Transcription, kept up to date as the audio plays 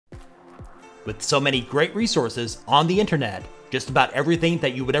With so many great resources on the internet, just about everything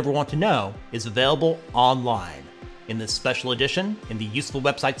that you would ever want to know is available online. In this special edition, in the Useful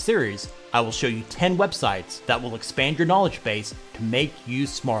Websites series, I will show you 10 websites that will expand your knowledge base to make you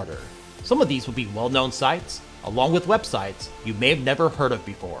smarter. Some of these will be well-known sites, along with websites you may have never heard of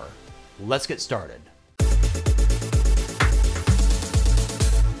before. Let's get started.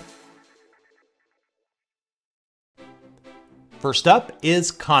 First up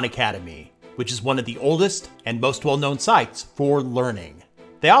is Khan Academy, which is one of the oldest and most well-known sites for learning.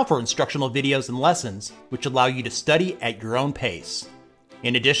 They offer instructional videos and lessons which allow you to study at your own pace.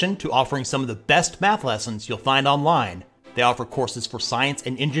 In addition to offering some of the best math lessons you'll find online, they offer courses for science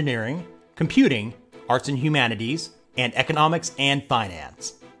and engineering, computing, arts and humanities, and economics and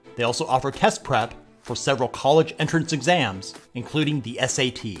finance. They also offer test prep for several college entrance exams, including the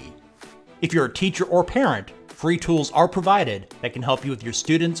SAT. If you're a teacher or parent, free tools are provided that can help you with your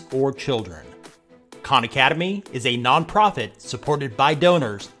students or children. Khan Academy is a nonprofit supported by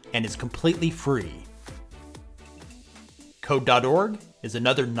donors and is completely free. Code.org is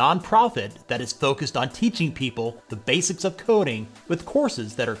another nonprofit that is focused on teaching people the basics of coding with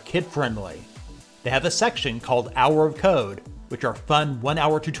courses that are kid-friendly. They have a section called Hour of Code, which are fun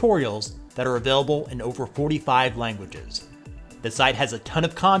one-hour tutorials that are available in over 45 languages. The site has a ton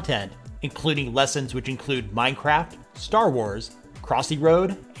of content, including lessons which include Minecraft, Star Wars, Crossy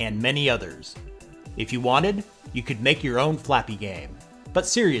Road, and many others. If you wanted, you could make your own Flappy game. But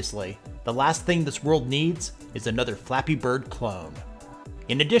seriously, the last thing this world needs is another Flappy Bird clone.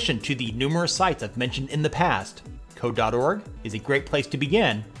 In addition to the numerous sites I've mentioned in the past, Code.org is a great place to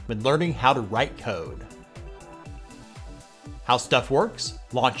begin when learning how to write code. HowStuffWorks,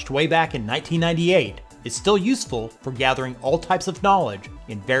 launched way back in 1998, is still useful for gathering all types of knowledge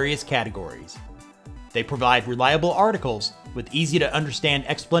in various categories. They provide reliable articles with easy to understand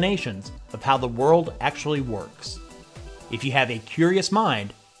explanations of how the world actually works. If you have a curious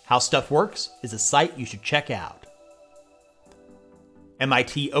mind, HowStuffWorks is a site you should check out.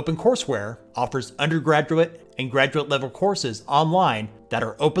 MIT OpenCourseWare offers undergraduate and graduate level courses online that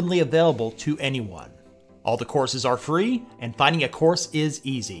are openly available to anyone. All the courses are free, and finding a course is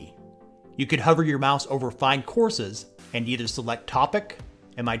easy. You could hover your mouse over Find Courses and either select Topic,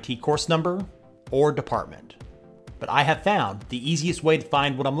 MIT course number, or department. But I have found the easiest way to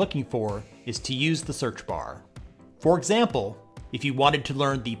find what I'm looking for is to use the search bar. For example, if you wanted to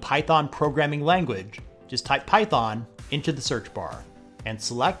learn the Python programming language, just type Python into the search bar and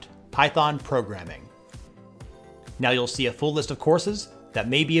select Python Programming. Now you'll see a full list of courses that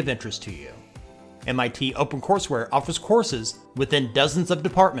may be of interest to you. MIT OpenCourseWare offers courses within dozens of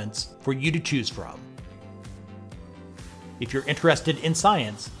departments for you to choose from. If you're interested in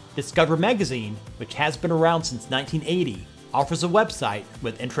science, Discover Magazine, which has been around since 1980, offers a website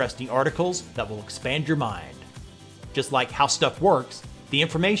with interesting articles that will expand your mind. Just like How Stuff Works, the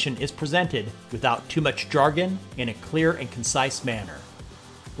information is presented without too much jargon in a clear and concise manner.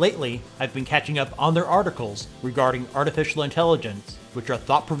 Lately, I've been catching up on their articles regarding artificial intelligence, which are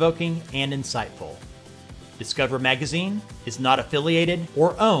thought-provoking and insightful. Discover Magazine is not affiliated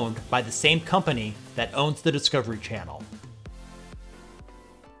or owned by the same company that owns the Discovery Channel.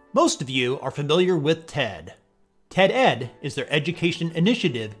 Most of you are familiar with TED. TED-Ed is their education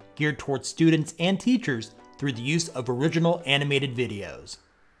initiative geared towards students and teachers through the use of original animated videos.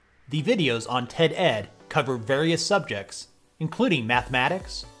 The videos on TED-Ed cover various subjects, including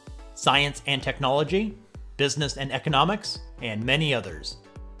mathematics, science and technology, business and economics, and many others.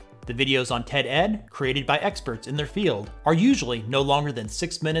 The videos on TED-Ed, created by experts in their field, are usually no longer than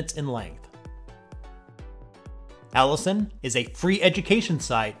 6 minutes in length. Alison is a free education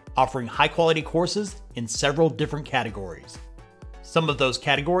site offering high-quality courses in several different categories. Some of those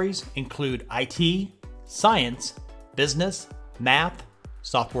categories include IT, science, business, math,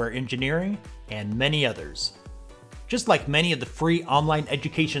 software engineering, and many others. Just like many of the free online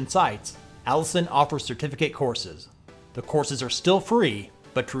education sites, Alison offers certificate courses. The courses are still free,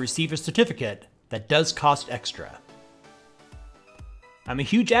 but to receive a certificate, that does cost extra. I'm a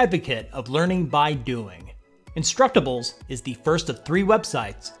huge advocate of learning by doing. Instructables is the first of 3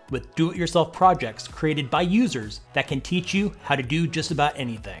 websites with do-it-yourself projects created by users that can teach you how to do just about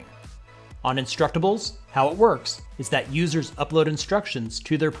anything. On Instructables, how it works is that users upload instructions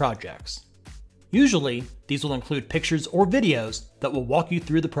to their projects. Usually, these will include pictures or videos that will walk you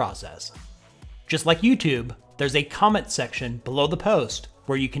through the process. Just like YouTube, there's a comment section below the post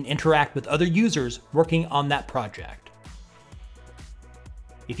where you can interact with other users working on that project.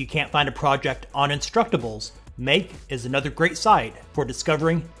 If you can't find a project on Instructables, Make is another great site for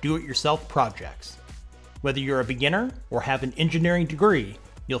discovering do-it-yourself projects. Whether you're a beginner or have an engineering degree,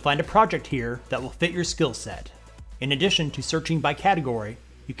 You'll find a project here that will fit your skill set. In addition to searching by category,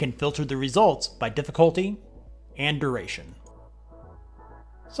 you can filter the results by difficulty and duration.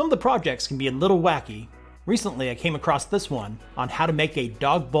 Some of the projects can be a little wacky. Recently, I came across this one on how to make a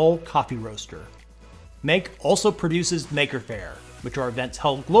dog bowl coffee roaster. Make also produces Maker Faire, which are events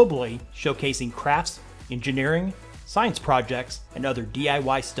held globally showcasing crafts, engineering, science projects, and other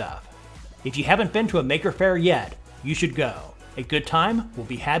DIY stuff. If you haven't been to a Maker Faire yet, you should go. A good time will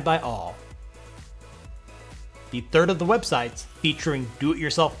be had by all. The third of the websites featuring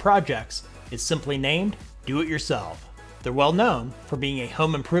do-it-yourself projects is simply named Do It Yourself. They're well known for being a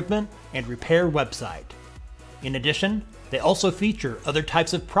home improvement and repair website. In addition, they also feature other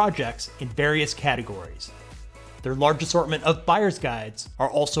types of projects in various categories. Their large assortment of buyer's guides are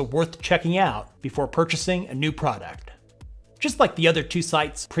also worth checking out before purchasing a new product. Just like the other two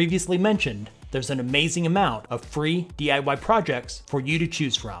sites previously mentioned, there's an amazing amount of free DIY projects for you to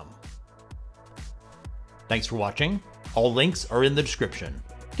choose from. Thanks for watching. All links are in the description.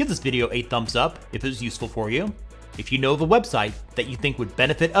 Give this video a thumbs up if it was useful for you. If you know of a website that you think would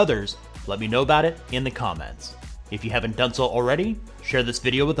benefit others, let me know about it in the comments. If you haven't done so already, share this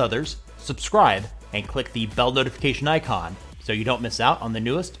video with others, subscribe, and click the bell notification icon so you don't miss out on the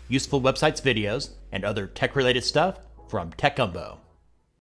newest useful websites videos and other tech-related stuff from Tech Gumbo.